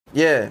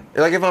Yeah,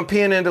 like if I'm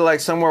peeing into like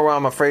somewhere where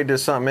I'm afraid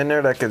there's something in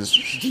there that could.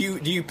 Do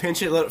you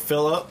pinch it, let it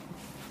fill up?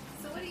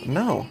 So what do you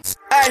No.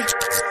 Hey,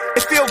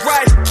 it feel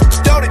right,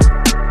 don't it?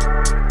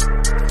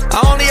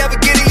 I only ever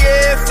get it,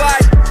 yeah, if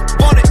I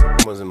want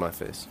it. Was in my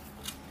face.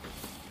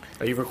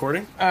 Are you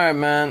recording? All right,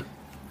 man.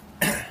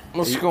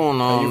 What's going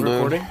on, Are you dude?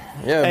 recording?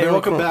 Yeah. Hey, been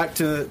welcome recording.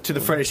 back to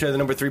the Freddie Show, the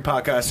number 3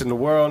 podcast in the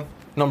world.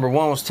 Number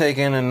 1 was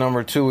taken, and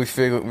number 2 we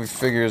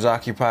figure is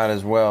occupied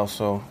as well.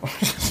 So,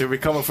 So we're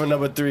coming for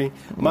number 3.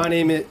 My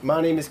name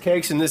is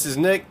Cakes, and this is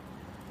Nick.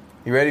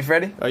 you ready,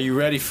 Freddie? Are you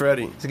ready,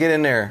 Freddie? Let's get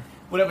in there.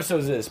 What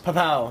episode is this?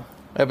 Pow.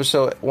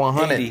 Episode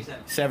 100. 80,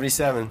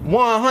 77.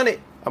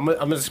 100. I'm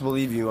gonna just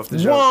believe you off the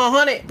joke.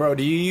 100. Bro,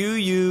 do you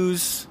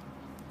use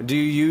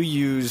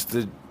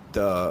the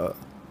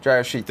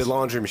Dryer sheets. the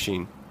laundry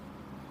machine?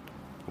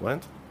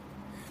 What?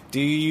 Do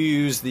you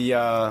use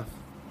the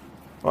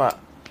What?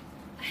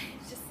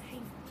 just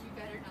saying you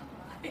better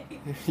not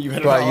lie. you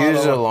better Do I not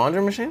use lie. a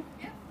laundry machine?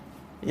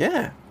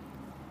 Yeah.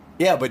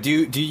 Yeah, but do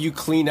you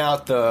clean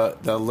out the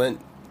lint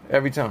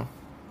Every time.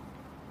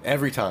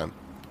 every time?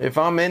 If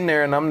I'm in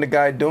there and I'm the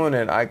guy doing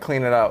it, I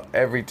clean it out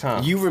every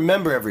time. You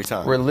remember every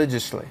time.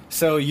 Religiously.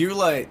 So you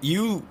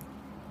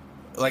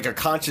are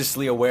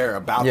consciously aware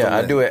about the Yeah, I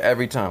lint. do it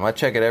every time. I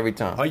check it every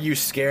time. Are you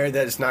scared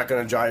that it's not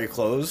going to dry your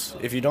clothes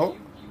if you don't?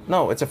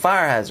 No, it's a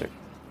fire hazard.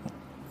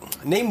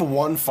 Name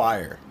one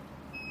fire.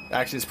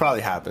 Actually, it's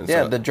probably happened.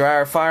 Yeah, so. the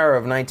dryer fire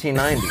of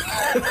 1990.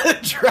 The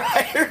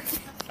dryer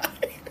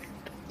fire.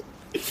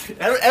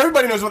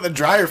 Everybody knows what the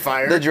dryer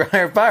fire. The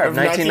dryer fire of Of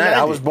 1990.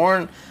 I 1990. was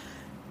born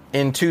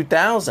in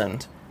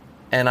 2000,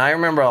 and I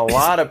remember a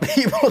lot of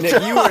people.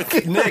 Nick, you were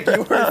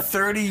talking.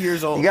 30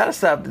 years old. You gotta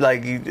stop.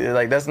 Like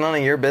that's none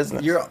of your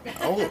business. You're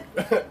old.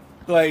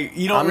 Like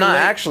you don't. I'm not relate-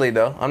 actually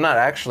though. I'm not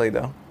actually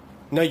though.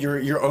 No,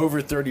 you're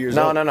over 30 years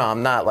No, old. no, no.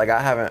 I'm not. Like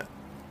I haven't.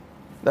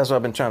 That's what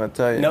I've been trying to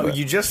tell you. No, but-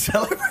 you just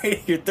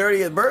celebrated your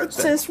 30th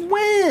birthday. Since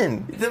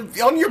when?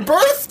 On your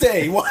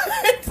birthday. What?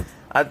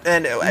 I do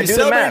the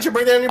celebrate math. your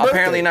birthday on your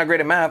Apparently birthday. not great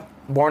at math.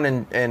 Born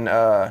in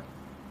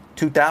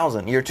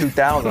 2000. Year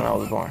 2000 I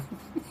was born.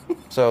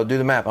 So do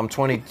the math. I'm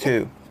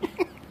 22.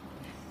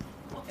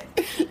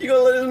 You gonna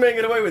let this man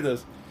get away with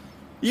this?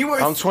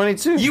 I'm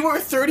 22. You were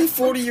 30,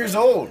 40 years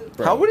old,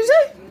 bro. How old is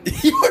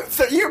he?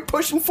 You were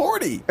pushing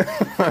 40.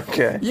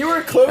 Okay. You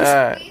were close. We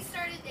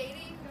started dating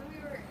when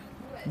we were,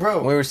 what, Bro,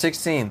 When we were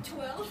 16.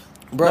 12?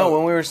 bro. No,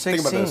 when we were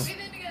think 16. about this. We've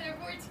been together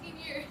 14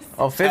 years.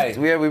 Oh,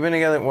 50. Hey. We've been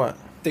together, what?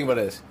 Think about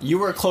this. You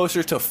were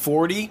closer to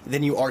 40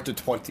 than you are to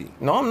 20.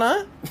 No, I'm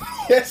not.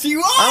 Yes, you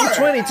are. I'm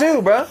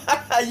 22, bro.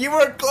 You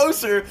were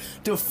closer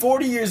to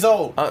 40 years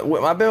old.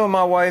 I've been with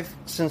my wife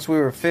since we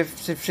were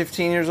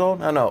 15 years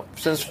old. I know.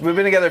 Since we've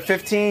been together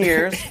 15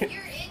 years. You're in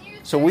your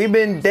So we've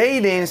been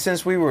dating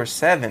since we were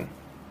 7.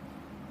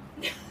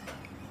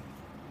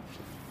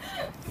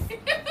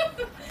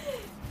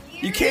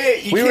 You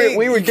can't. You We can't,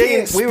 were you dating.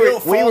 can't spill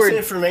false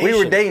information. We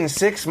were dating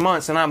 6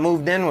 months, and I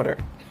moved in with her.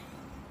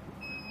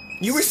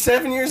 You were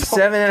 7 years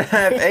old.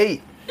 7.5,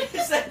 8.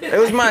 It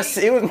was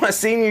my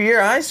senior year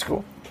of high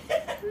school.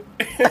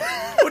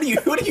 What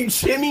are you,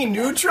 Jimmy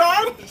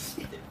Neutron?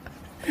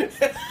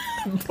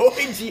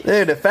 Boy,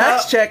 Dude, the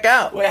facts check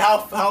out. Wait,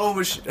 how old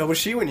was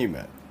she when you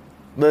met?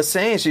 The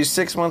saying, she's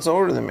 6 months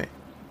older than me.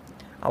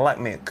 I like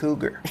me a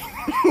cougar.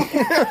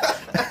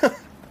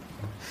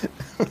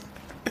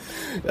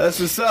 That's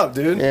what's up,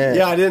 dude.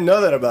 Yeah. I didn't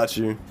know that about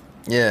you.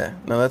 Yeah,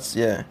 no,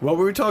 yeah. What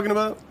were we talking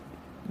about?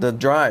 The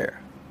dryer.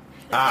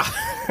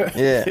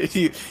 Yeah.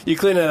 you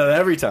clean it out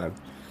every time.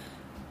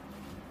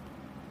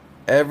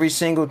 Every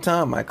single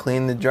time I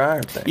clean the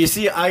dryer thing. You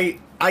see, I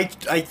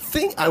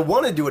think I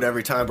want to do it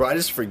every time, bro. I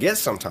just forget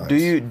sometimes. Do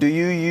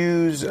you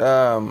use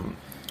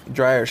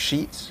dryer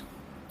sheets?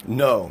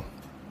 No.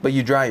 But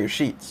you dry your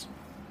sheets.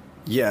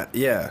 Yeah.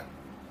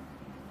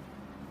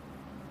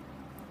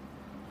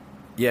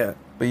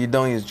 But you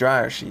don't use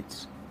dryer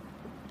sheets.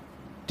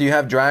 Do you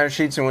have dryer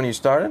sheets when you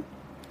started?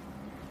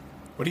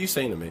 What are you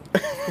saying to me?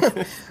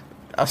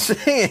 I'm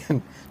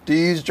saying, do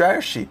you use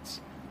dryer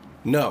sheets?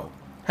 No.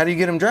 How do you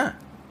get them dry?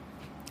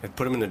 I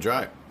put them in the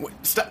dryer. Wait,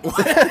 stop.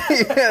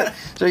 Yeah.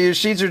 So your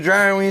sheets are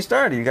drier when you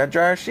started. You got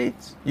dryer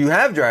sheets. You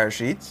have dryer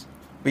sheets,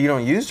 but you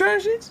don't use dryer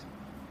sheets?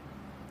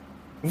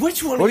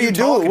 Which one? What are do you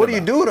do? talking What do you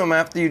about? do with them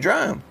after you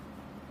dry them?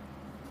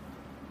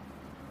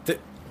 The,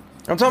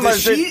 I'm talking the about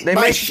sheet, they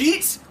my make.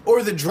 sheets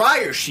or the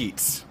dryer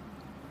sheets?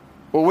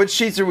 Well, which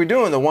sheets are we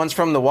doing? The ones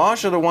from the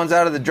wash or the ones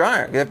out of the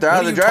dryer? If they're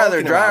out What of the are you dryer,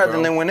 they're talking drier about,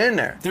 than bro? they went in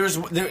there.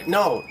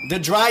 No, the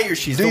dryer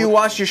sheets. Do the- you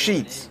wash your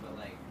sheets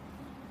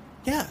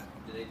Yeah.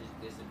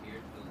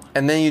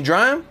 and then you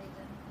dry them?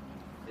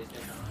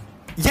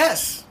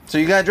 Yes. So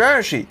you got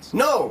dryer sheets,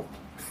 No.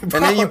 and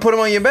then you put them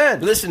on your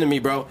bed. Listen to me,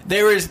 bro.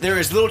 There is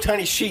little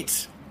tiny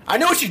sheets. I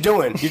know what you're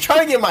doing. You're trying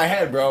to get in my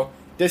head, bro.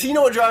 Does he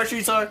know what dryer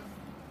sheets are?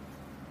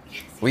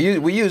 We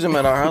use them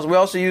at our house. We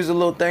also use a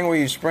little thing where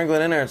you sprinkle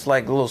it in there. It's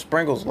like little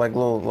sprinkles, like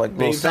little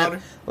Baby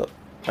scent, powder?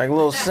 like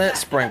little scent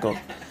sprinkles.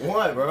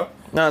 What, bro?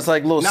 No, it's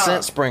like little Nah.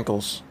 scent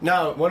sprinkles.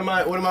 No, one of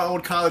my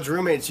old college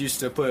roommates used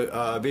to put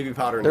baby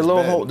powder in They're his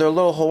little bed. they're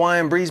little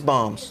Hawaiian breeze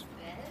bombs.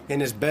 Bed? In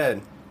his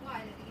bed. Why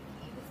did he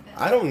leave his bed?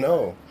 I don't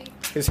know.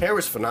 His hair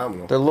was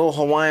phenomenal. They're little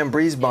Hawaiian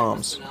breeze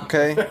bombs.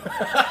 Okay. What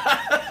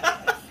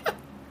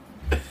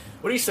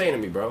are you saying to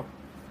me, bro?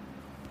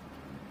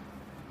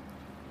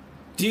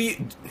 You're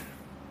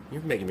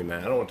making me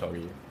mad. I don't want to talk to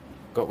you.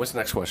 Go. What's the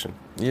next question?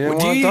 You didn't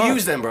Do wanna you talk.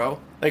 use them, bro?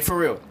 Like for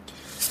real?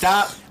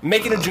 Stop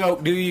making a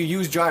joke. Do you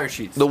use dryer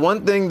sheets? The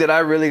one thing that I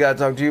really got to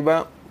talk to you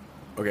about,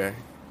 Okay.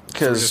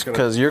 So we're just gonna-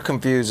 because you're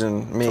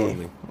confusing me.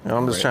 Totally. And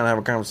I'm just Right. trying to have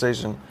a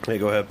conversation. Hey,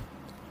 go ahead.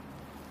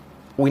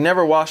 We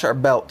never wash our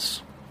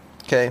belts.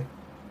 Okay.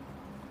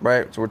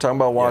 Right. So we're talking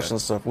about washing Yeah.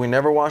 stuff. We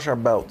never wash our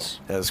belts,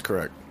 That is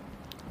correct.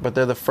 but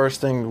they're the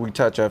first thing we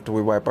touch after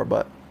we wipe our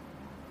butt.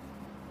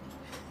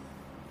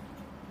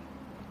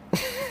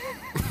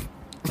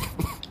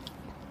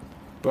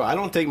 Bro, I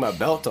don't take my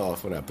belt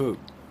off when I poop.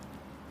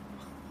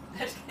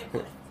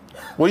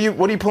 What are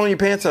you pulling your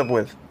pants up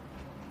with?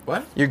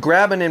 What? You're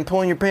grabbing and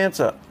pulling your pants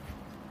up.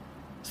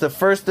 It's the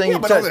first thing Yeah,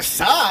 you but on the touch.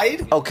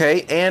 side.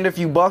 Okay, and if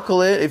you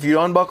buckle it, if you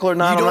unbuckle or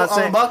not, You I'm not don't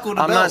saying unbuckle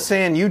the I'm not belt.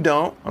 saying you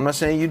don't. I'm not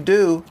saying you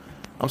do.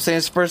 I'm saying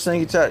it's the first thing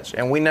you touch,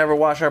 and we never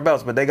wash our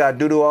belts, but they got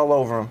doo doo all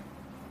over them.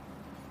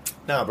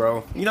 Nah,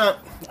 bro. You know,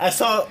 I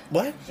saw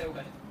what?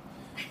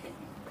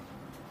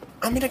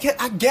 I mean,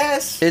 I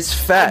guess. It's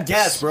facts. I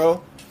guess,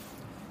 bro.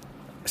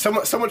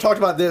 Someone talked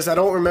about this. I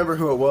don't remember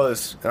who it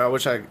was. And I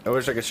wish I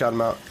could shout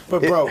him out.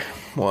 But bro,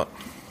 What?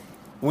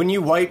 when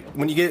you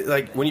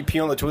pee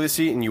on the toilet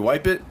seat and you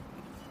wipe it,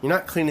 you're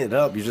not cleaning it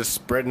up. You're just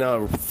spreading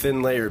out a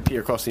thin layer of pee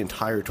across the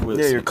entire toilet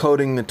Yeah, seat. you're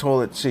coating the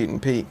toilet seat in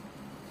pee.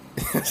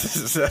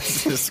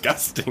 That's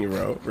disgusting,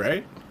 bro.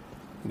 Right?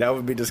 That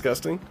would be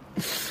disgusting.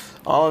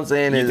 All I'm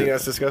saying You is, think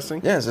that's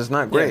disgusting? yes, it's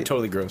not great. Yeah,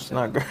 totally gross. It's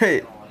not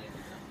great.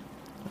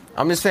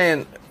 I'm just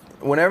saying,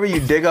 whenever you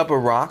dig up a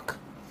rock,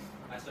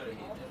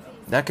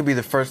 that could be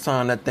the first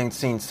time that thing's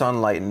seen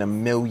sunlight in a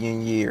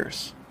million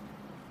years.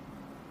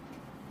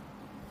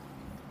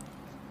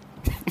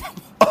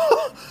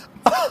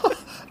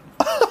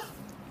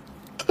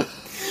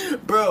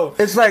 Bro,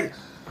 It's like,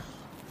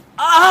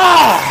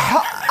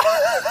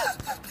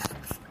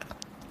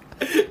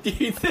 do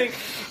you think?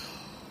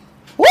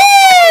 woo!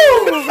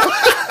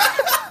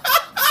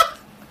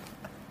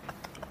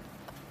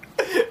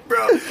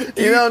 Bro,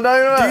 You know,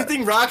 no, do you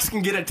think rocks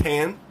can get a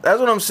tan? That's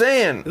what I'm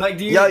saying. Like,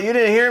 do you- Yo, you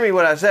didn't hear me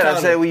what I said. I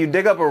Connor. said when you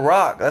dig up a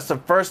rock, that's the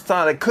first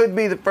time. It could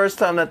be the first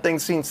time that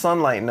thing's seen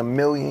sunlight in a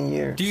million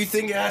years. Do you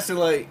think it has to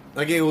like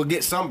it will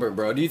get sunburned,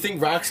 bro? Do you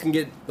think rocks can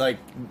get like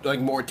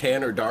more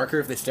tan or darker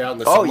if they stay out in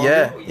the sun? Oh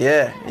yeah, longer?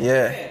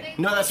 yeah.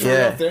 No, that's a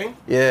Yeah. real thing.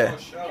 Yeah,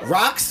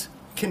 Rocks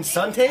can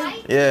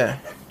suntan? yeah,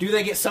 Do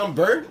they get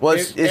sunburned? Well,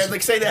 If,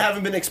 like say they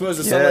haven't been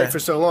exposed to sunlight for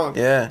so long.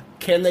 yeah.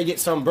 Can they get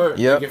sunburned?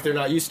 Yep. Like, if they're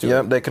not used to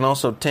Yep, it. they can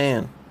also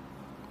tan.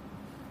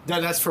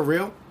 That's for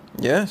real.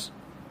 Yes,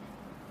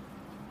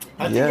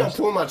 I think Yes. I'm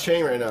pulling my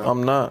chain right now.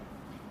 I'm not.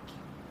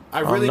 I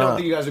really not. don't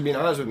think you guys are being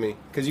honest with me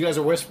because you guys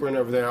are whispering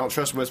over there. I don't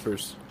trust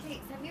whispers. Hey,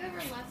 have you ever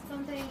left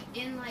something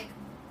in like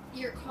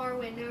your car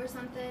window or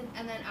something,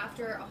 and then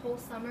after a whole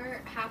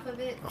summer, half of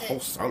it? A whole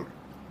summer.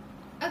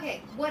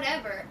 Okay,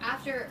 whatever.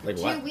 After Like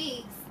 2 what?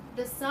 weeks,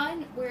 the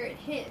sun where it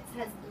hits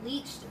has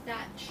bleached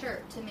that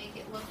shirt to make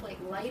it look like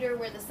lighter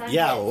where the sun.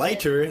 Yeah, hits it.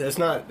 lighter. That's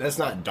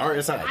not dark.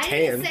 That's not a I tan.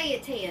 didn't say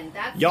it tan.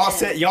 That's Y'all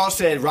them.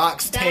 said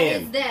rocks That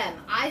tan. is them.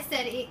 I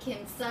said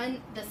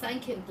the sun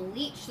can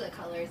bleach the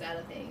colors out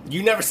of things.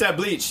 You never said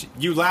bleach.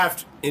 You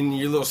laughed in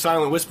your little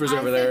silent whispers I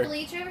over said there.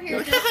 bleach over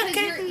here. Just because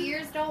your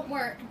ears don't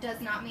work does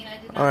not mean I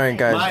did not. All right, say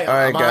guys. it. All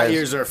right, my guys.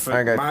 ears are all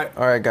right, guys. my-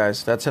 All right,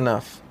 guys. That's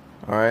enough.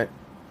 All right,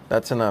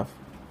 that's enough.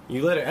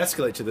 You let it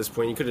escalate to this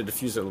point. You could have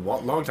diffused it a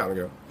long time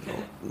ago.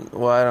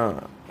 Well, I don't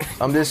know.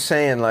 I'm just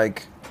saying,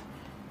 like,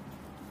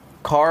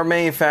 car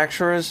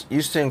manufacturers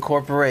used to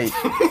incorporate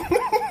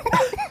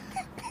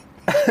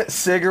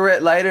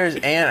cigarette lighters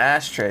and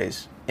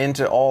ashtrays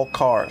into all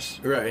cars.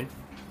 Right.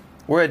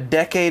 We're a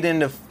decade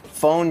into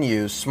phone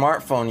use,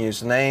 smartphone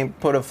use, and they ain't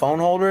put a phone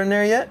holder in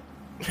there yet?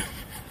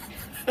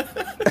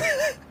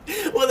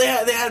 Well, they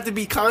have to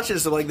be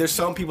conscious of like. There's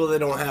some people that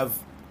don't have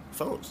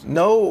phones.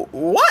 No,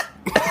 what?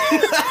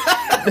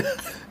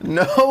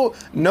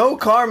 no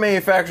car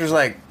manufacturer's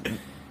like,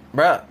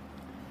 bruh,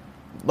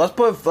 let's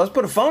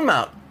put a phone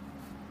mount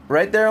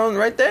right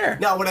there.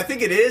 Now, what I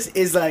think it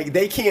is like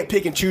they can't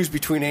pick and choose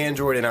between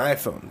Android and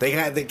iPhone. They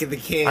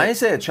can't. I ain't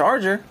say a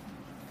charger.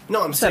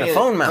 No, I'm said a saying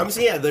phone mount. I'm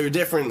saying yeah, they're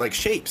different like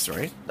shapes,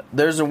 right?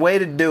 There's a way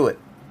to do it.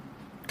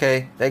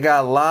 Okay, they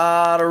got a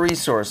lot of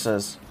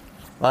resources,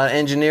 a lot of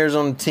engineers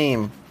on the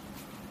team.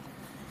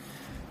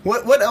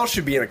 What else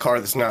should be in a car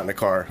that's not in a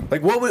car?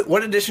 Like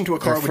what addition to a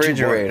car would you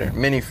Refrigerator, want?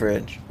 mini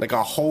fridge. Like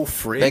a whole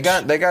fridge? They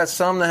got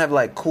some that have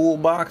like cool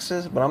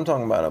boxes, but I'm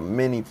talking about a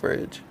mini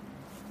fridge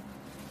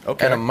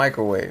okay. and a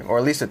microwave, or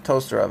at least a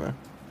toaster oven.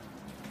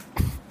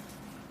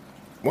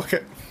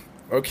 Okay.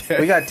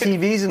 Okay. We got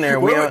TVs in there.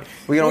 We Where-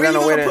 don't got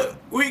no way to.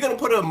 Where are you gonna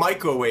put a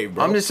microwave,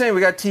 bro? I'm just saying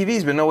we got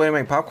TVs, but no way to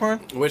make popcorn.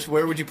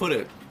 Where would you put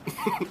it?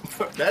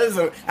 That is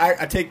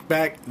I take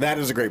back. That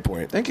is a great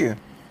point. Thank you.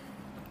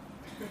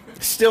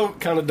 Still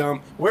kind of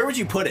dumb. Where would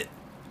you put it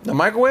The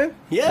microwave?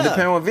 Yeah.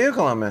 Depending on what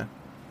vehicle I'm in.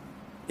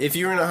 if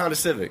you were in a Honda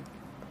Civic?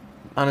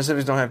 Honda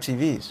Civics don't have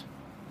TVs.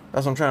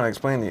 That's what I'm trying to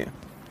explain to you.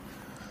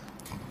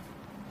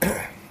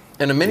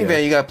 In a minivan, Yeah.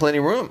 you got plenty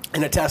of room.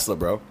 In a Tesla,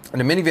 bro. In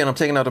the minivan, I'm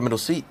taking out the middle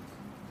seat.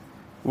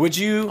 Would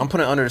you? I'm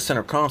putting it under the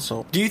center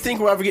console. Do you think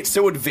we'll ever get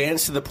so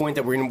advanced to the point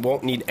that we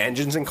won't need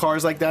engines in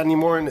cars like that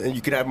anymore, and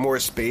you could have more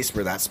space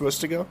where that's supposed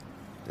to go?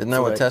 Isn't that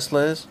So, what like-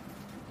 Tesla is?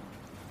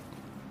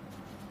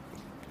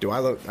 Do I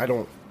look? I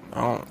don't.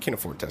 I don't. Can't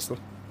afford Tesla.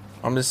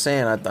 I'm just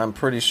saying. I'm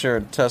pretty sure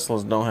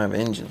Teslas don't have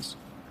engines.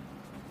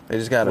 They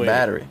just got a Wait.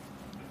 battery.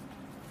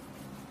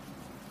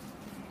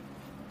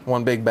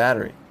 One big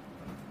battery.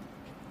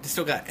 They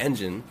still got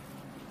engine.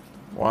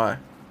 Why?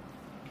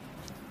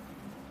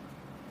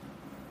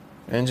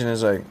 Engine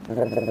is like.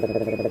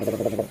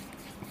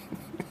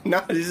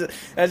 No,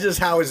 that's just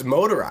how it's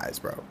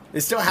motorized, bro.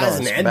 It still has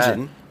No, an it's bad.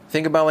 engine.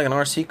 Think about like an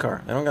RC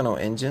car. They don't got no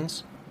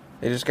engines.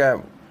 They just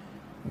got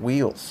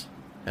wheels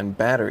and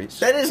batteries.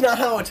 That is not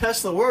how a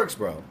Tesla works,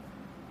 bro.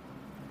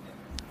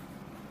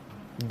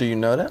 Do you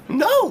know that?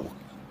 No.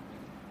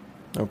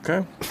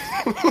 Okay.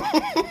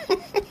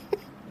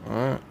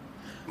 Alright.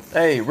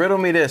 Hey, riddle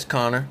me this,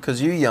 Connor,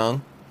 because you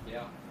young.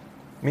 Yeah.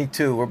 Me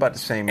too. We're about the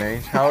same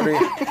age. How old are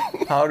you?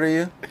 How old are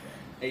you?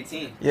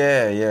 18.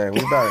 Yeah. We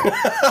about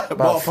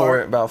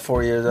Ballpark.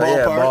 4 years old.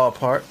 Yeah,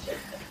 Ballpark.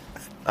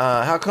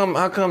 ballpark.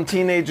 How come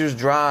teenagers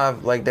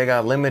drive like they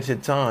got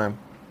limited time,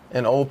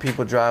 and old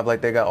people drive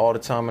like they got all the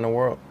time in the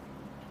world?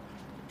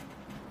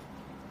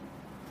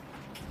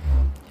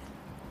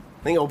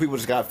 I think old people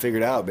just got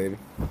figured out, baby.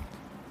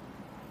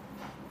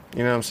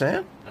 You know what I'm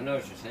saying? I know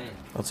what you're saying.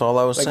 That's all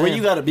I was Like, saying. where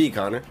you gotta be,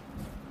 Connor?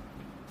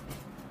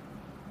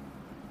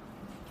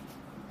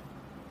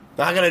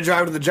 I gotta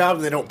drive to the job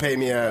and they don't pay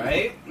me out.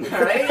 Right?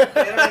 Right?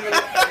 They don't even,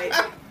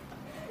 right?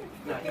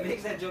 No, he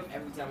makes that joke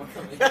every time I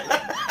come in.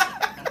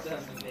 It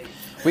doesn't make-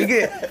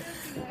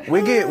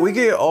 we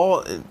get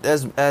all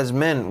as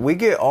men, we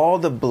get all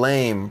the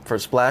blame for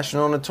splashing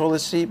on the toilet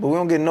seat, but we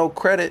don't get no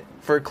credit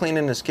for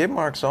cleaning the skid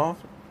marks off.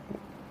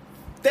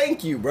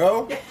 Thank you,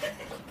 bro.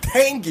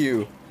 Thank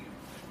you.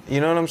 You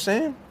know what I'm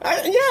saying?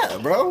 Yeah,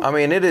 bro. I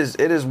mean, it is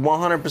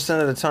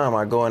 100% of the time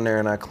I go in there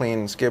and I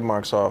clean skid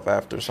marks off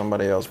after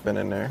somebody else been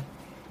in there.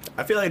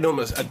 I feel like I'm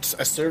a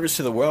service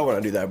to the world when I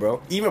do that,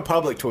 bro. Even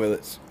public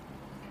toilets.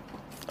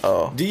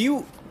 Oh. Do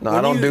you? No, when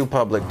I don't you- do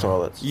public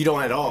toilets. You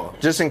don't at all.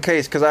 Just in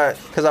case, because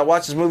I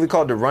watched this movie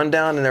called The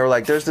Rundown, and they were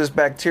like, there's this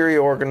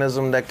bacteria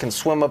organism that can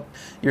swim up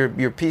your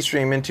pee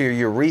stream into your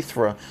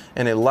urethra,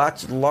 and it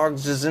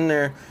lodges in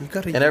there. You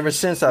gotta And ever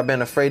since, I've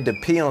been afraid to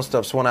pee on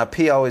stuff, so when I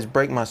pee, I always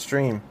break my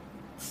stream.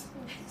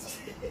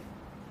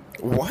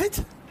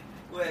 What?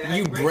 Wait, how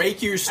You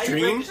break your how you break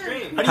stream? the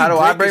stream? How How do you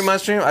I break break your- my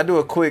stream? I do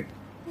a quick,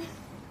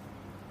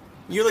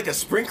 You're like a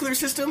sprinkler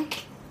system?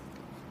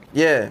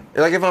 yeah.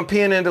 Like if I'm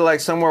peeing into like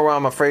somewhere where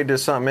I'm afraid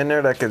there's something in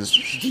there that could.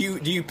 Do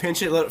you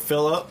pinch it, let it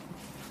fill up?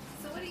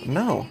 So what do you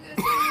No.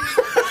 do? You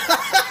go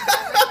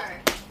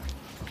to-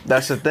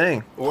 That's the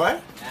thing.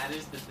 What? That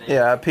is the thing.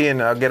 Yeah, I pee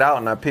and I'll get out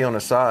and I pee on the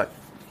side.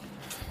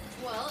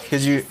 Well,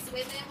 'Cause you you- just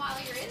swim in while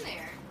you're in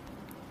there.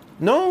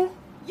 No,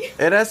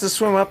 it has to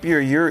swim up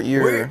your.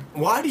 Where,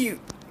 why do you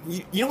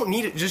don't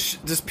need it?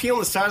 Just pee on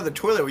the side of the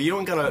toilet where you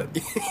don't gotta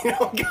cover You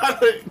know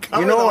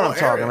the what whole I'm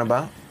talking area.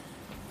 about.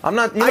 I'm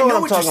not. You I know know what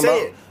I'm what talking you're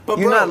saying, about. but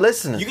You're bro, not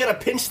listening. You gotta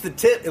pinch the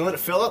tip and let it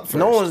fill up first.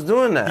 No one's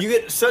doing that. You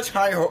get such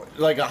higher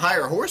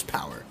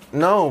horsepower.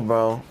 No,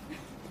 bro.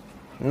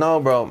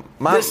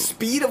 The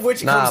speed of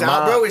which it comes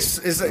out, bro,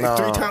 is like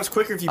 3 times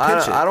quicker if you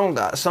pinch it. I don't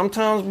got.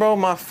 Sometimes, bro,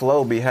 my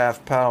flow be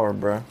half power,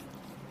 bro.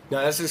 No,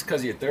 that's just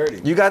because you're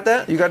 30. You got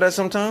that? You got that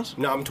sometimes?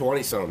 No, I'm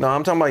 20 something. No,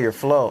 I'm talking about your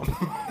flow.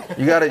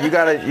 You got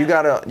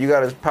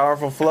a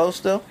powerful flow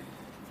still?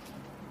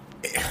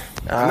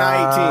 I'm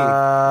not 18.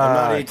 I'm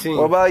not 18.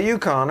 What about you,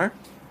 Connor?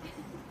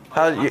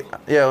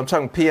 Yeah, I'm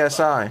talking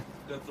PSI.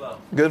 Good flow.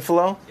 Good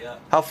flow? Yeah.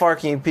 How far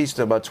can you pee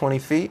still? About 20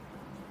 feet?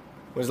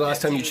 When's the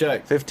last time you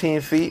checked? 15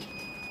 feet?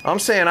 I'm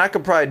saying I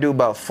could probably do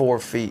about 4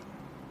 feet.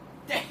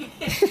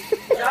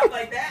 Drop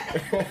like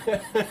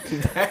that.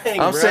 Dang,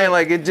 I'm bro. saying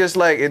like it just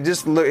like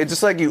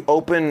you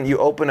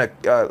open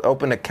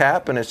a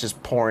cap and it's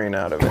just pouring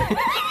out of it.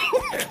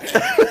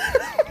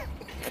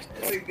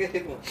 That's a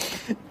good one.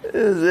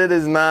 It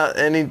is not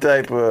any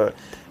type of,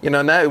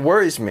 and that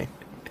worries me.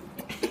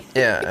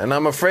 Yeah, and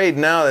I'm afraid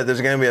now that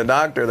there's gonna be a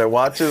doctor that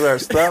watches our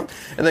stuff,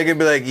 and they could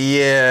be like,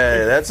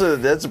 "Yeah, that's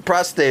a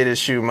prostate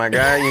issue, my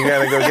guy. You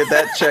gotta go get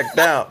that checked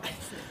out."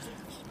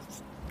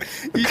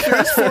 You sure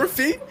it's 4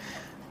 feet?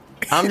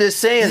 I'm just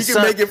saying, You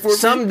can make it 4 feet?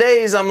 some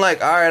days I'm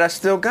like, all right, I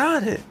still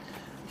got it,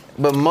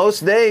 but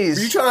most days,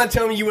 Are you trying to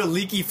tell me you a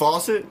leaky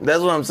faucet? that's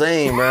what I'm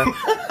saying, bro.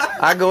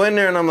 I go in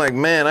there and I'm like,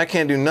 man, I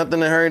can't do nothing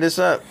to hurry this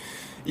up.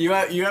 You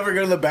ever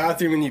go to the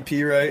bathroom and you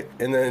pee, right?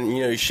 And then,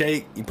 you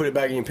shake, you put it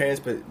back in your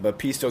pants, but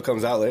pee still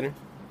comes out later?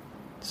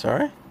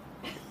 Sorry?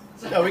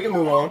 No, we can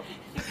move on.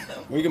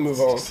 We can move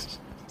on.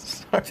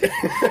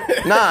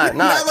 Nah.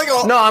 Not like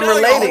a- No, I'm not like a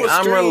relating. whole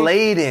I'm stream.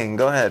 relating.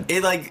 Go ahead.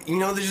 It like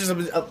there's just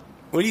a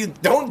what do you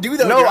don't do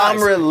that? No, with your I'm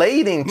eyes.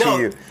 relating to No.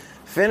 you.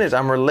 Finish.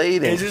 I'm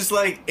relating. It's just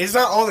like it's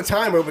not all the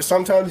time, bro. But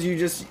sometimes you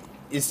just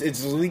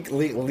it's leaks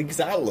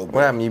out a little bit.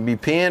 What happened? You be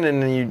peeing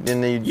and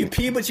then You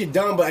pee, but you're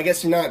done. But I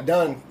guess you're not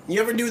done.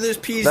 You ever do this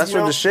piece? That's you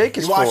know, what the shake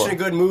is you're watching for. a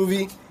good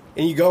movie,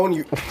 and you go and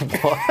you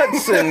What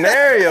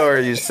scenario are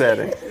you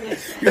setting?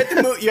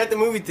 you're at the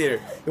movie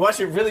theater. You watch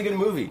a really good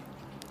movie.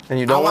 And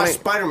you I don't watched want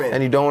Spider-Man.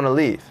 And you don't want to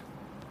leave.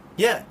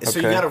 Yeah, so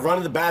you Okay. got to run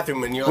to the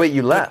bathroom, and you're Wait, like,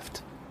 you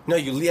left. No,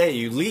 you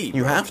leave.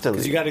 You have to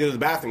because you leave. got to go to the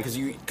bathroom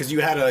because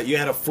you had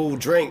a full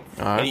drink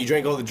All right. and you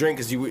drank all the drink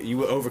because you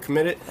were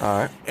overcommitted. All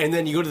right. And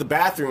then you go to the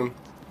bathroom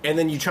and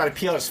then you try to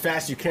pee out as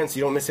fast as you can so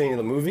you don't miss any of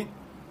the movie.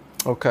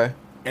 Okay.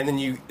 And then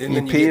you You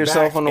then pee get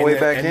yourself back, on the and way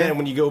then, back and in? then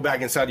when you go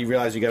back inside, you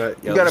realize you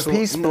got You got a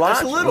pee splotch?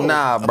 That's a little.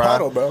 Nah, a bro.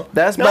 bottle, bro.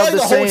 That's Not about like the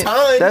the same. whole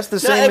time. That's the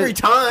Not same every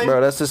time.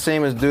 bro. That's the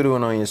same as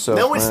doodooing on yourself.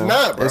 No, it's man.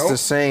 not, bro. It's the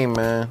same,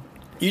 man.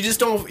 You just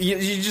don't. You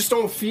just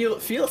don't feel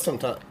it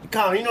sometimes.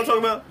 Connor, you know what I'm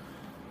talking about?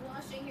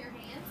 Washing your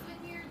hands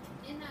when you're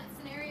in that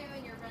scenario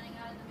and you're running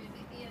out of the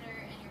movie theater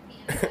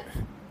and you're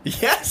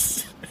peeing.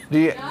 Yes. Do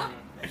you? No?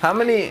 How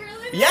many?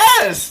 Really?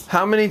 Yes.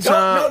 How many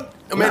times?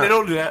 No, Amanda,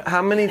 don't do that.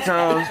 How many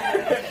times?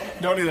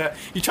 Don't do that.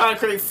 You trying to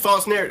create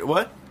false narrative?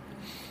 What?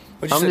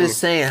 What'd you I'm say to just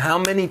saying. How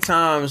many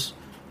times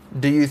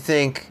do you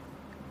think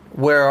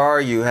 "Where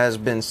are you" has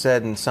been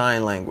said in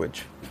sign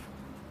language?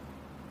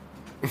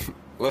 me?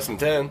 Less than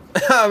 10.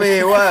 I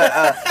mean,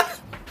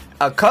 what?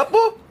 A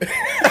couple? You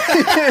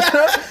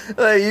know?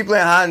 Like you play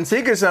hide and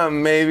seek or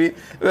something, maybe.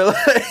 But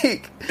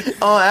like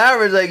on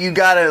average, like you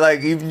got it.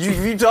 Like if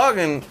you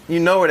talking, you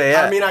know where they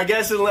at. I mean, I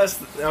guess unless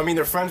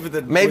they're friends with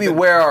the maybe with the-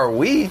 where are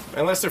we?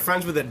 unless they're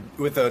friends with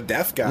a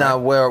deaf guy. Now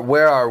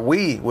where are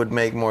we would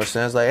make more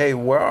sense. Like, hey,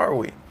 where are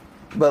we?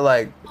 But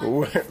like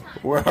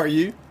Where are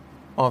you?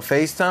 on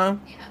FaceTime,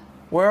 Yeah.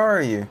 where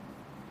are you?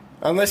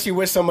 Unless you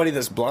with somebody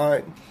that's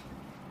blind.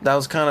 That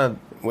was kind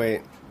of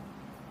Wait.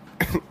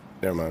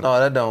 Never mind. oh,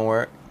 that don't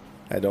work.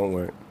 That don't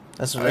work.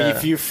 That's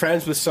If you're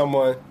friends with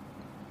someone.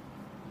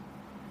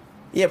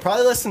 Yeah,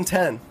 probably less than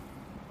 10.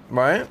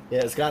 right. Yeah,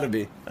 it's got to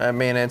be. I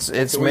mean, it's So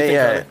what do you me. think,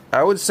 Yeah, Connor?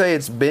 I would say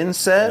it's been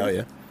said, Oh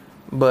yeah.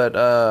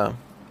 but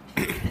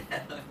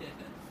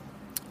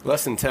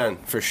Less than 10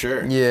 for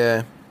sure.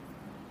 yeah.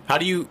 How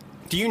do you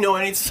know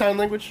any sign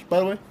language, by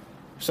the way?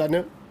 Side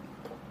note.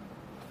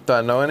 Do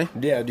I know any?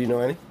 Yeah, do you know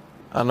any?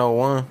 I know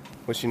one.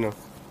 What you know?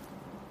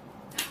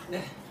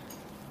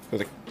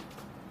 Was it-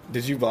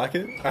 Did you block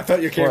it? I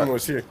thought your camera What?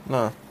 was here.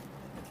 No.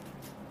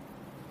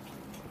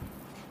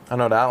 I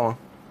know that one.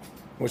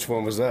 Which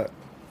one was that?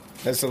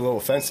 That's a little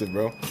offensive,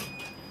 bro.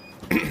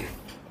 So is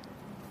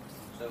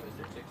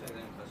there TikTok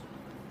then question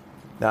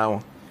number? That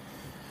one.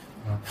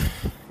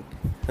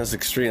 That's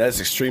extreme. That's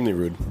extremely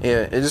rude.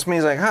 Yeah, it just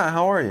means like, hi,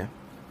 how are you?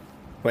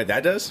 Wait,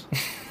 that does?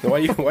 Then why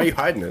are you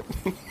hiding it?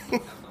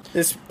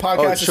 This podcast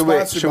Oh, is should we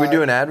sponsored should we by-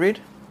 do an ad read?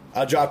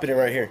 I'll drop it in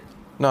right here.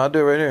 No, I'll do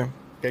it right here.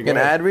 Okay, go An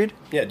ahead. ad read?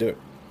 Yeah, do it.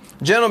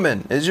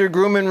 Gentlemen, is your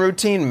grooming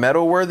routine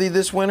medal worthy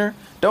this winter?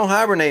 Don't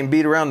hibernate and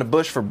beat around the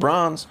bush for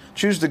bronze.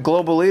 Choose the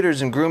global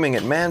leaders in grooming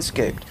at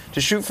Manscaped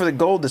to shoot for the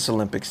gold this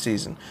Olympic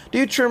season. Do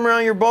you trim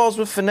around your balls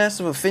with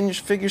finesse of a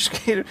figure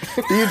skater?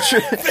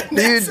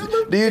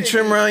 Do you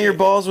trim around your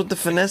balls with the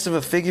finesse of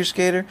a figure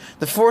skater?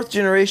 The 4th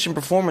generation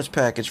performance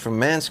package from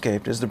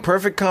Manscaped is the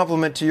perfect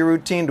complement to your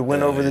routine to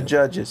win over the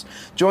judges.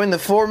 Join the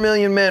 4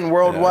 million men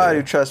worldwide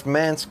who trust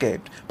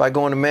Manscaped by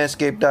going to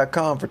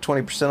manscaped.com for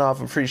 20% off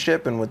and free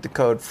shipping with the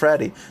code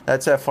FREDDY.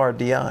 That's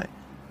FRDI.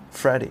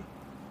 Freddy.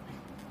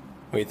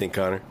 What do you think,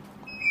 Connor?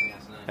 I think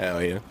that's nice.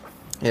 Hell yeah.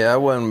 Yeah,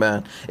 that wasn't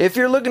bad. If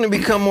you're looking to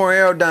become more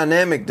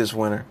aerodynamic this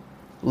winter,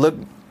 look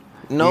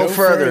no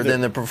further further.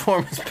 than the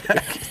performance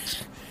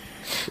package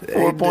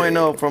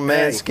 4.0 from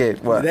Hey,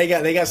 Manscaped. What? They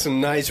got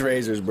some nice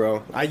razors,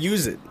 bro. I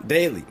use it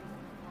daily.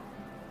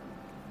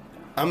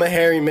 I'm a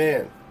hairy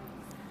man,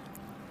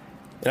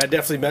 and I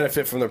definitely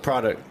benefit from the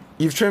product.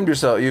 You've trimmed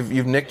yourself.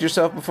 You've nicked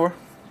yourself before?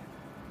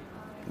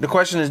 The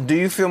question is, do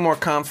you feel more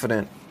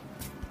confident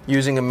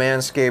using a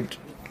Manscaped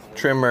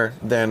trimmer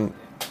than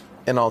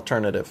an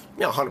alternative?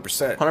 Yeah,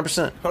 100%.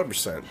 100%.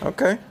 100%.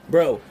 Okay.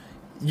 Bro,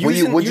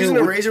 using would you- using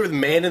a would- razor with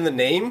man in the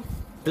name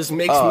just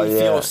makes Oh, me yeah.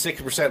 feel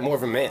 60% more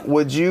of a man.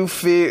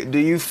 Do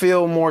you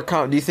feel more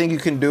do you think you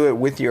can do it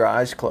with your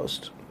eyes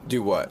closed?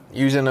 Do what?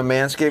 Using a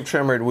Manscaped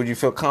trimmer, would you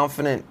feel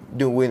confident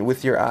doing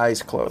with your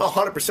eyes closed? Oh,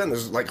 100%.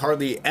 There's like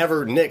hardly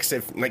ever nicks.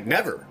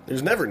 Never.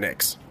 There's never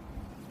nicks.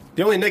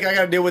 The only nick I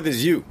got to deal with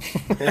is you.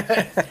 And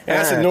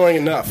that's annoying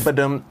enough. But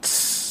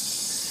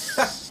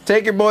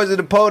take your boys to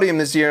the podium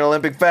this year in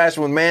Olympic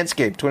fashion with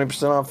Manscaped.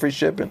 20% off, free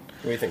shipping.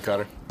 What do you think,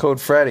 Connor? Code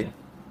Freddy.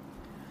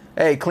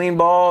 Hey, clean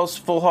balls,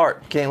 full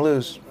heart. Can't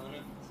lose.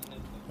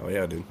 Oh,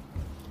 yeah, dude.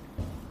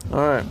 All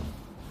right.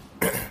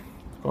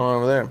 Going on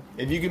over there.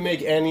 If you could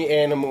make any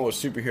animal a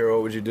superhero,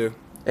 what would you do?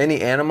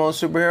 Any animal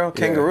superhero?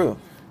 Kangaroo.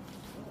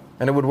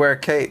 And it would wear a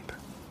cape.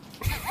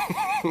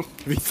 Have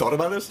you thought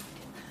about this?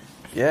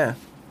 Yeah.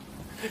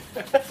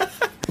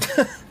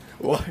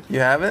 What? You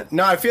haven't?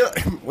 No, I feel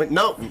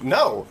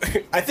no.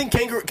 I think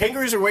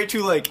kangaroos are way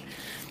too like.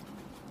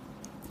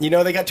 You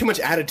know, they got too much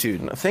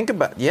attitude. Think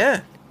about it.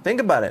 Yeah,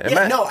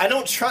 no, I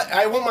don't try.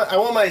 I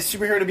want my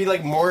superhero to be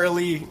like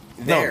morally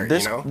there.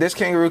 This you know? this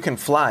kangaroo can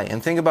fly,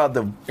 and think about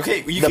the You the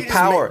can't just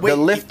power, wait, the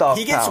liftoff.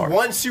 He gets power.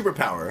 one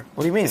superpower.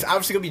 What do you mean? It's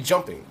obviously gonna be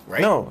jumping,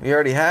 right? No, he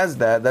already has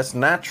that. That's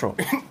natural.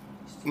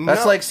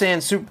 That's No. like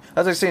saying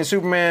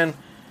Superman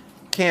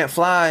can't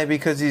fly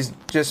because he's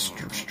just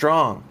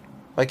strong.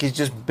 Like he's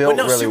just built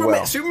But no, really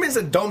well. Superman's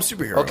a dumb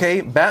superhero.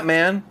 Okay,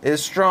 Batman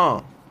is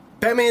strong.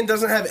 Batman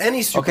doesn't have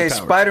any superpowers. Okay,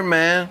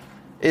 Spider-Man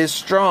is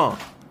strong.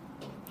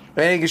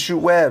 And he can shoot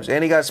webs.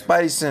 And he got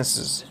spidey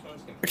senses.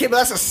 Okay, but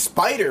that's a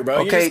spider, bro.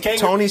 Okay,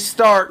 Tony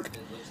Stark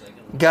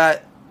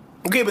got...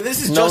 Okay, but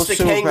this is No just a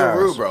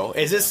kangaroo, superpowers. bro.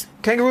 Is this?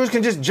 Kangaroos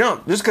can just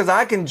jump. Just because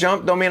I can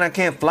jump don't mean I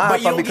can't fly. But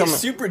If you I don't become get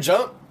super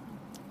jump.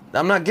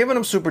 I'm not giving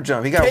him super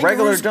jump. He got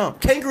regular jump.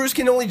 Kangaroos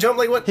can only jump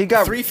like what? He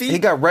got 3 feet. He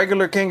got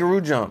regular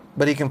kangaroo jump,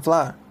 but he can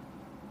fly.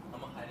 I'm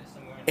gonna hide it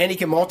somewhere. and he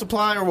can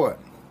multiply or what?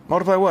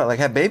 Multiply what? Like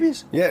have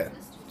babies? Yeah,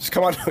 just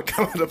come out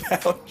the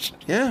pouch.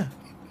 Yeah.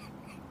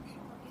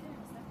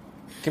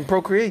 Can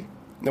procreate.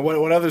 Now,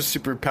 what other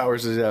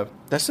superpowers does he have?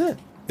 That's it.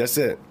 That's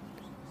it.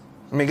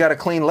 I mean, he got a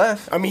clean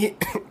left. I mean,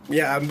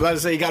 yeah, I'm about to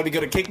say you got to be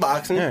good at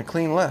kickboxing. Yeah,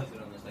 clean left.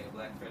 Put on this like a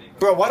Black Freddy.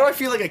 Bro, why do I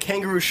feel like a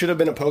kangaroo should have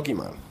been a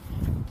Pokemon?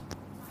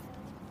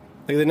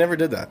 Like they never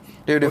did that.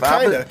 Dude,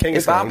 Well, if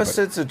Kangaskhan, but-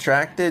 opposites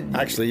attracted,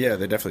 Actually, yeah,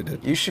 they definitely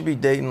did. you should be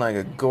dating like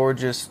a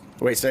gorgeous.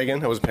 Wait, say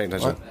again. I wasn't paying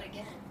attention. What?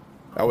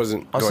 I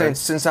wasn't. I was go saying, ahead.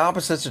 since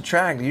opposites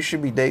attract, you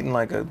should be dating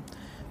like a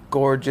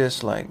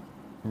gorgeous, like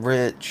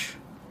rich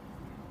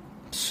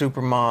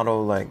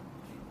supermodel. Like,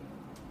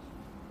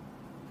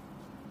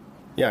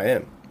 Yeah, I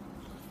am.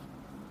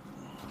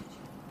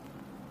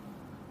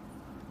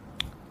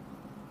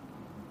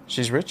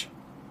 she's rich.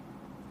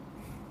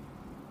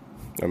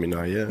 I mean,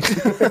 not yet.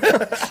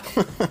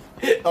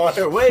 On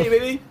her way,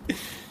 baby.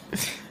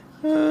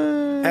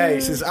 Hey,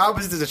 since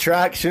opposites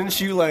attract, shouldn't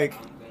you like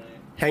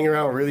hang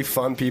around with really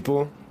fun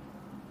people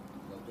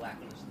Go black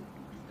on the sleeve.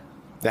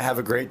 that have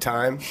a great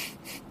time?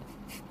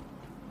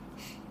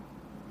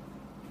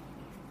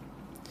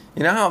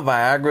 You know how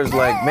Viagra's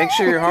like, make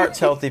sure your heart's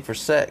healthy for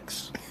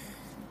sex.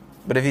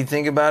 But if you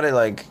think about it,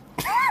 like,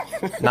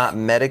 not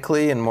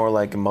medically and more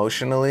like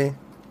emotionally,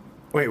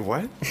 Wait,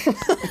 what?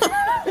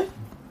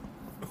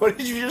 What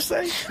did you just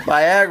say?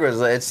 Viagra's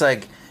like, it's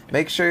like,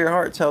 make sure your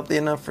heart's healthy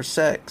enough for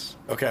sex.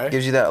 Okay.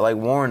 Gives you that like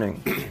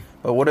warning.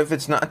 But what if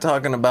it's not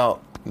talking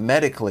about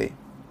medically,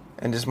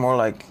 and just more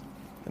like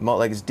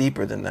it's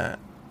deeper than that?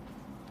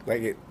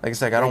 Like it. Like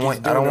it's like I Like don't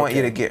he's want doing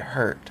you to okay. get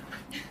hurt.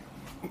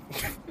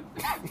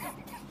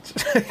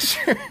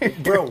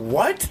 Bro,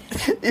 what?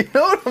 You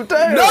know what I'm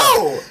talking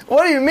No! about?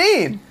 What do you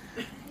mean?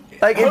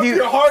 Like Hope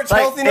your heart's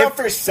healthy enough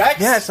for sex?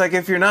 Yes, like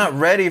if you're not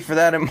ready for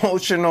that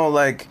emotional,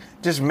 like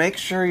just make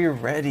sure you're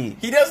ready.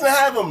 He doesn't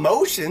have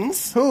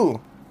emotions. Who?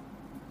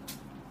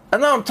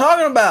 That's what I'm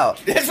talking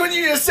about. That's what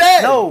you just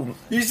said. No.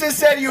 You just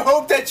said you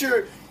hope that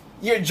your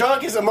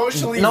junk is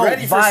emotionally No,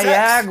 ready for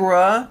sex.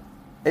 Viagra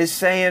is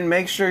saying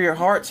make sure your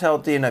heart's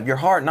healthy enough. Your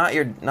heart, not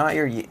your.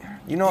 You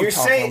know what You're I'm talking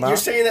saying about. you're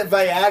saying that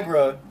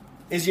Viagra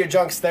is your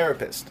junk's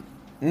therapist.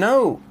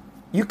 No,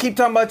 you keep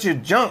talking about your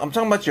junk. I'm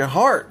talking about your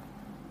heart.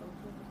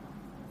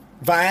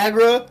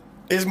 Viagra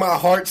is my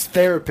heart's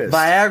therapist.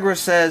 Viagra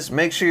says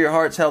make sure your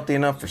heart's healthy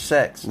enough for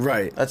sex.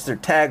 Right. That's their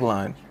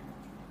tagline.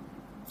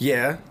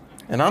 Yeah.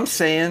 And I'm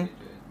saying,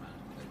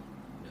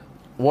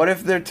 what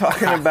if they're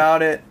talking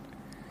about it?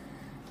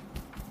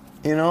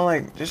 You know,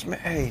 like just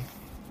hey,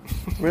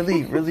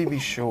 really be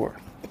sure.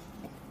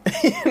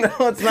 You know,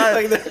 it's not.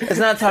 Like It's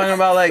not talking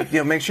about like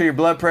make sure your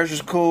blood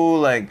pressure's cool.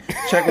 Like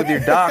check with your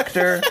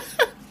doctor.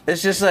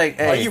 It's just like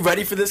hey, Are you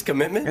ready for this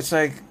commitment? it's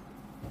like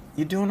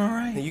you doing all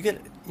right. You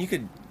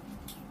could.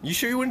 You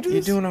sure you wouldn't do You're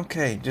this? doing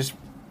okay. Just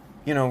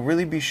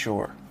really be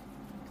sure.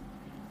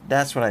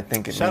 That's what I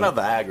think it Shout means.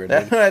 out Viagra,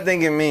 That's dude. what I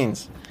think it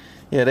means.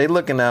 Yeah, they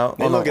looking out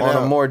They on looking a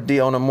out. more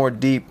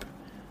deep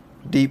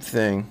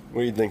thing.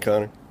 What do you think,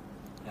 Connor?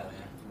 Hell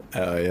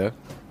yeah. Oh yeah.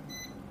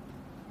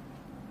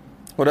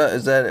 What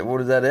is that?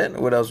 What is that? It?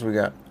 What else we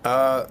got?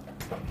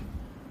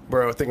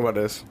 Bro, think about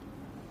this.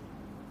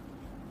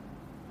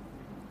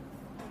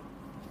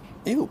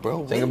 Ew,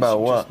 bro. Think about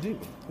what?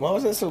 Why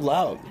was that so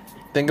loud?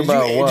 Think Did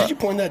about you, what? Did you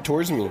point that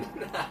towards me?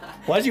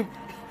 Why did you?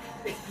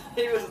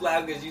 It was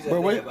loud because you said Bro,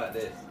 think wait. about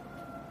this.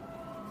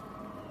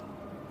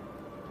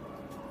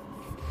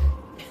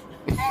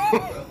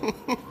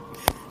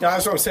 No,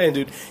 that's what I'm saying,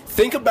 dude.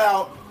 Think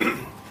about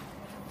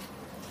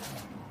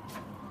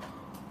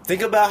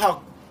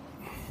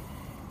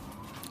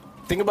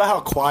how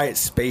quiet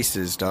space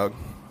is, dog.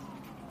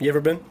 You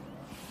ever been?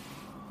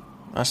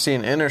 I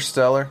seen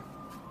Interstellar.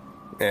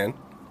 And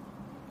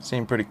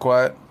Seemed pretty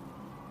quiet.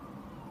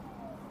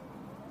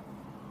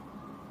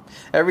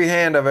 Every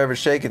hand I've ever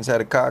shaken's had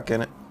a cock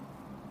in it.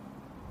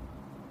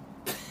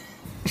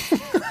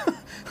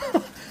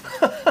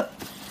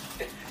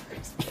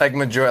 Like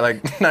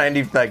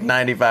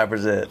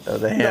 95%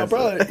 of the hands.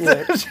 bro,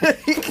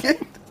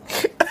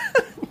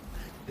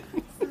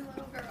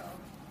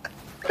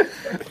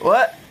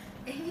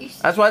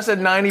 That's why I said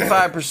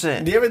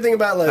 95%. Do you ever think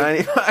about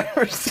like?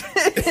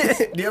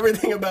 95%. Do you ever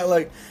think about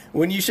like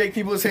when you shake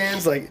people's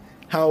hands, like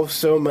how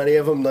so many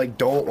of them like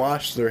don't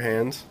wash their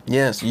hands?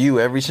 Yes, you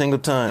every single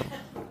time.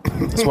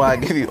 That's why I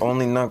give you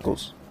only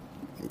knuckles.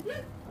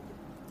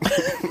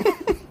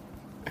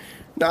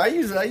 No, I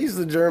use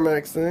the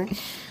Germ-X thing.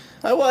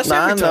 I wash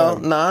Nah, every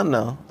time.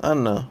 I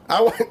know.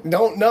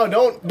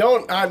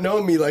 Don't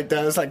know me like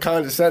that. It's like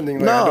condescending.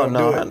 Like I don't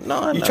do it.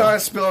 I You know. trying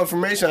to spill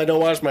information? I don't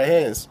wash my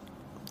hands.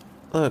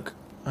 Look,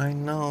 I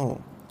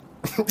know.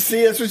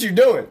 See, that's what you're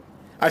doing.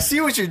 I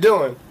see what you're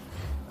doing.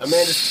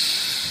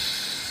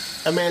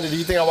 Amanda, do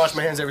you think I wash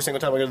my hands every single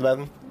time I go to the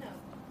bathroom? No.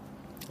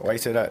 Why you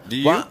say that? Do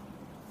you? Why?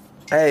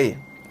 Hey,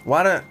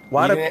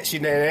 She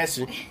didn't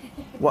answer.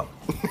 What?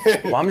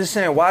 Well, I'm just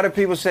saying, why do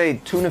people say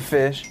tuna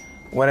fish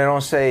when they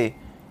don't say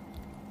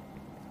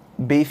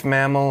beef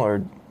mammal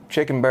or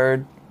chicken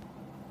bird?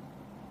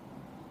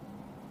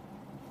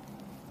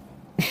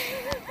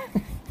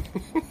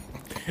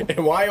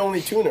 And why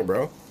only tuna,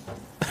 bro?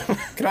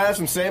 Can I have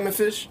some salmon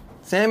fish?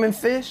 Salmon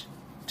fish?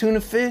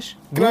 Tuna fish?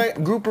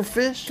 Grouper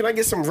fish? Can I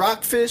get some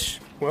rockfish?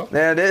 Well,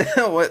 There it is.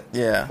 What?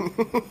 Yeah.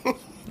 All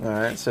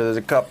right, so there's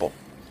a couple.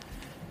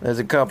 Is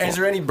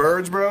there any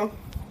birds, bro?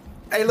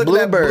 Hey, look at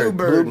that Bluebird.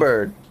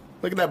 bluebird.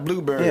 Look at that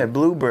bluebird. Yeah,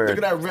 bluebird. Look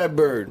at that red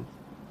bird.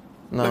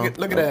 No,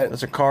 look at that.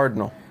 That's a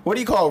cardinal. What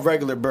do you call a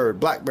regular bird?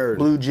 Blackbird.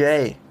 Blue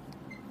jay.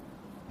 Why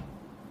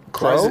is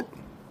Crow? it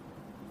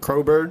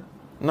crow bird?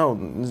 No,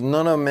 there's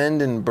none of them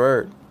end in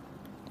bird.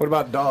 What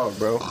about dog,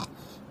 bro?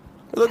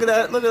 Look at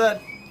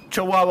that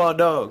Chihuahua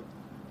dog.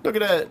 Look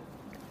at that.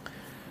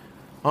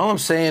 All I'm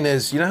saying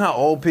is, you know how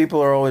old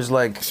people are always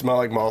like, Smell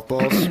like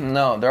mothballs.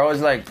 no, they're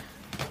always like,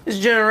 this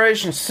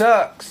generation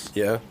sucks.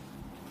 Yeah.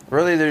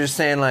 Really, they're just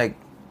saying like,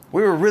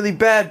 we were really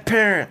bad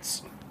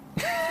parents.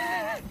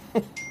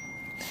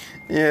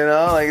 You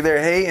know, like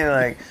they're hating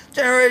like,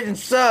 generation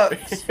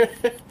sucks.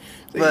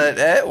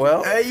 But,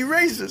 well, Hey, you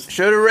racist.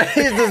 should have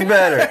raised us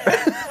better.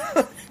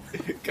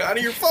 Kind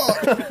of your fault.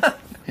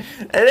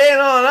 It ain't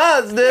on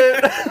us,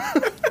 dude.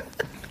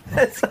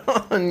 It's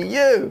on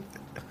you.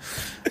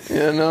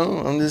 You know,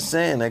 I'm just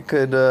saying that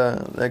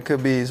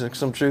could be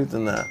some truth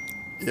in that.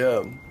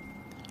 Yeah.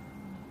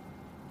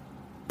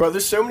 Bro,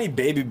 there's so many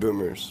baby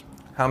boomers.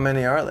 How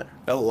many are there?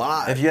 A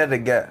lot. If you had to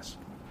guess,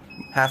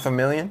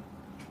 500,000?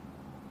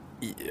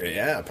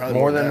 Yeah, probably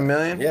More than a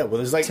million? Yeah,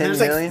 well, 10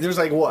 million? there's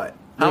like what?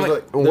 How many?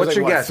 What's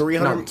your guess?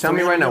 300, No, tell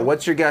me right now. 300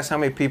 What's your guess? How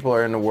many people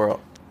are in the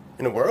world?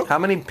 in the world? How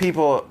many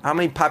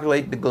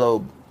populate the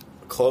globe?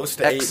 Close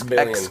to 8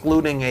 billion.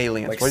 Excluding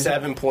aliens. Like What's it?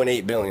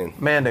 7.8 billion.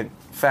 Amanda,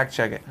 fact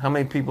check it. How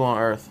many people on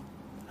Earth?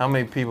 How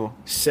many people?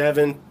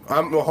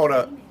 Hold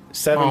up.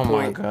 7. Oh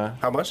my God.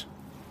 How much?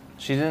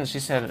 She didn't. She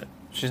said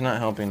she's not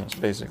helping us.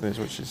 Basically, is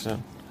what she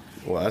said.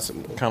 Well, that's.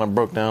 Kind of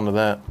broke down to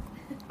that.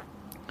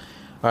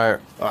 All right.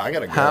 Oh, I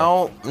gotta go.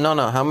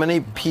 How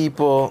many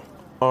people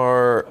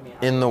are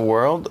in the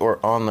world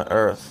or on the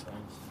Earth?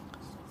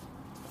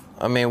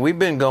 I mean, we've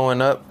been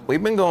going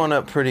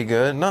up pretty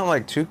good. Not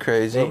like too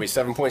crazy. What, we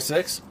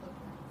 7.6?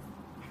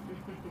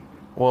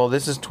 Well,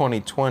 this is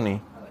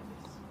 2020.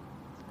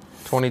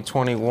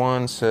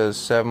 2021 says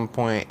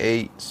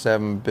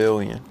 7.87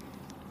 billion.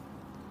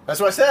 That's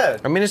what I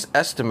said. I mean, it's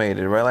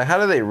estimated, right? Like, how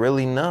do they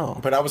really know?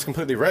 But I was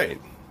completely right.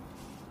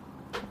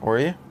 Were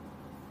you?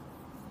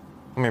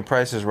 I mean,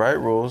 Price is Right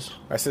rules.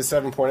 I said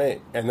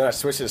 7.8, and then I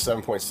switched it to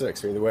 7.6.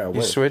 So either way, I win.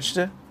 You switched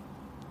it?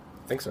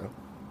 I think so.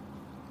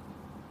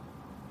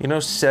 You know,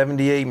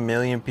 78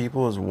 million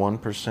people is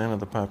 1% of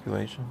the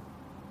population.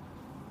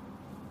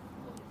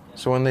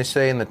 So when they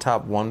say in the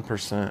top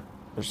 1%,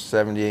 there's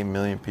 78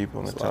 million people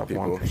in the That's a lot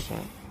top of people.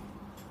 1%.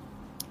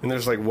 And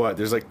there's like what?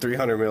 There's like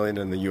 300 million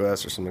in the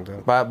U.S. or something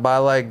like that. By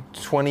like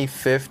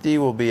 2050,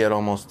 we'll be at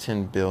almost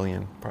 10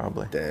 billion,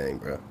 probably. Dang,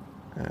 bro.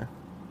 Yeah.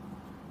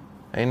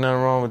 Ain't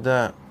nothing wrong with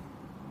that.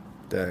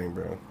 Dang,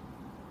 bro.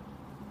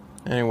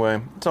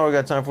 Anyway, that's all we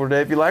got time for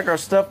today. If you like our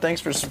stuff, thanks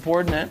for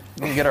supporting it.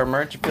 You can get our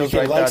merch at You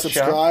can like, feelsright.shop.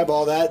 subscribe,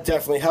 all that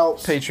definitely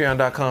helps.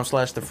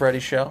 Patreon.com/The Freddy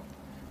Show.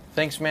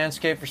 Thanks,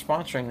 Manscaped, for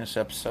sponsoring this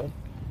episode.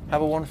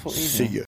 Have a wonderful evening. See ya.